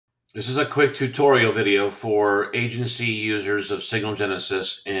This is a quick tutorial video for agency users of Signal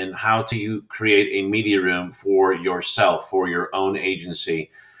Genesis in how to create a media room for yourself, for your own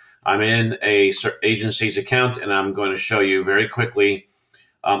agency. I'm in a agency's account and I'm going to show you very quickly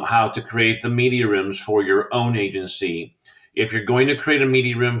how to create the media rooms for your own agency. If you're going to create a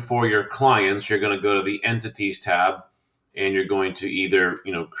media room for your clients, you're going to go to the Entities tab and you're going to either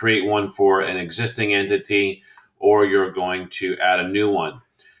create one for an existing entity or you're going to add a new one.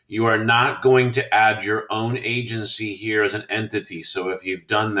 You are not going to add your own agency here as an entity. So if you've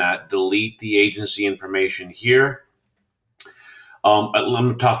done that, delete the agency information here.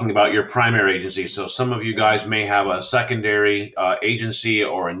 I'm talking about your primary agency. So some of you guys may have a secondary agency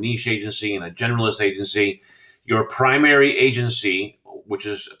or a niche agency and a generalist agency. Your primary agency, which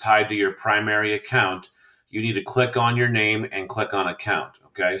is tied to your primary account, you need to click on your name and click on account.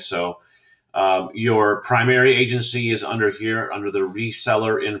 Okay, so your primary agency is under here under the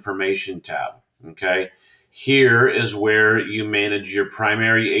reseller information tab. Okay, here is where you manage your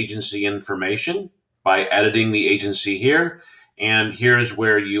primary agency information by editing the agency here. And here's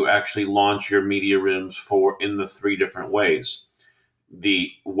where you actually launch your media rooms in the three different ways.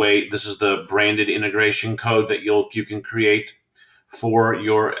 This is the branded integration code that you can create for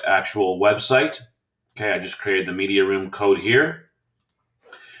your actual website. Okay, I just created the media room code here.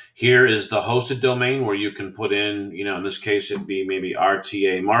 Here is the hosted domain where you can put in, in this case, it'd be maybe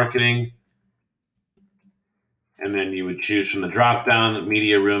RTA marketing. And then you would choose from the dropdown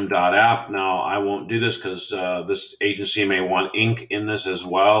mediaroom.app. Now, I won't do this because this agency may want Inc. in this as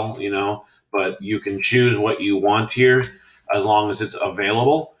well, but you can choose what you want here as long as it's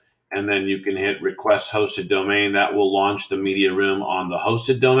available. And then you can hit request hosted domain. That will launch the media room on the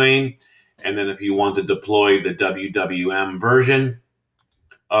hosted domain. And then if you want to deploy the WWM version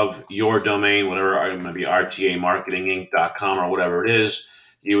of your domain, whatever, it might be rtamarketinginc.com or whatever it is,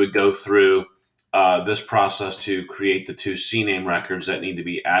 you would go through this process to create the two CNAME records that need to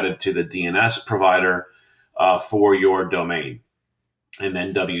be added to the DNS provider for your domain. And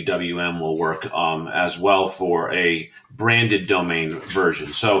then WWM will work as well for a branded domain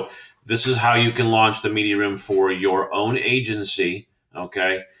version. So this is how you can launch the media room for your own agency,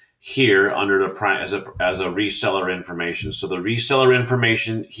 okay, here under the as a reseller information. So the reseller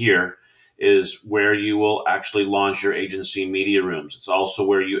information here is where you will actually launch your agency media rooms. It's also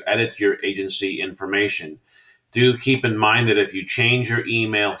where you edit your agency information. Do keep in mind that if you change your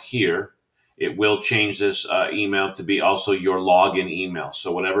email here, it will change this email to be also your login email.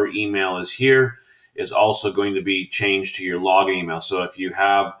 So whatever email is here is also going to be changed to your login email. So if you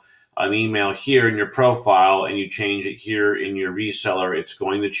have an email here in your profile and you change it here in your reseller, it's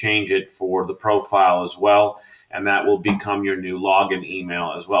going to change it for the profile as well. And that will become your new login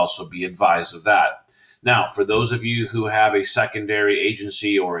email as well. So be advised of that. Now, for those of you who have a secondary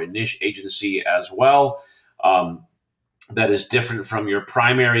agency or a niche agency as well, that is different from your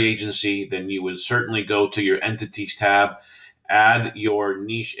primary agency, then you would certainly go to your entities tab, add your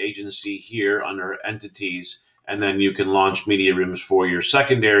niche agency here under entities, and then you can launch media rooms for your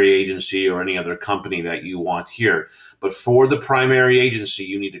secondary agency or any other company that you want here. But for the primary agency,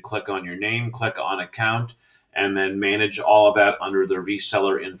 you need to click on your name, click on account, and then manage all of that under the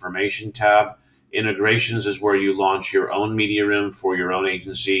reseller information tab. Integrations is where you launch your own media room for your own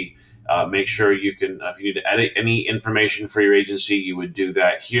agency. Make sure you can, if you need to edit any information for your agency, you would do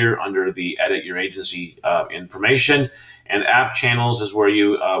that here under the edit your agency information. And app channels is where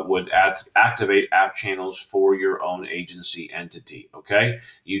you would activate app channels for your own agency entity. Okay,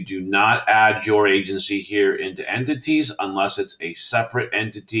 you do not add your agency here into entities unless it's a separate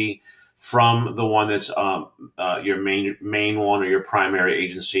entity from the one that's your main one or your primary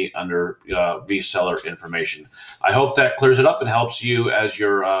agency under reseller information. I hope that clears it up and helps you as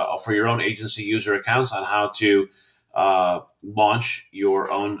your for your own agency user accounts on how to launch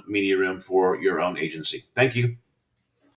your own media room for your own agency. Thank you.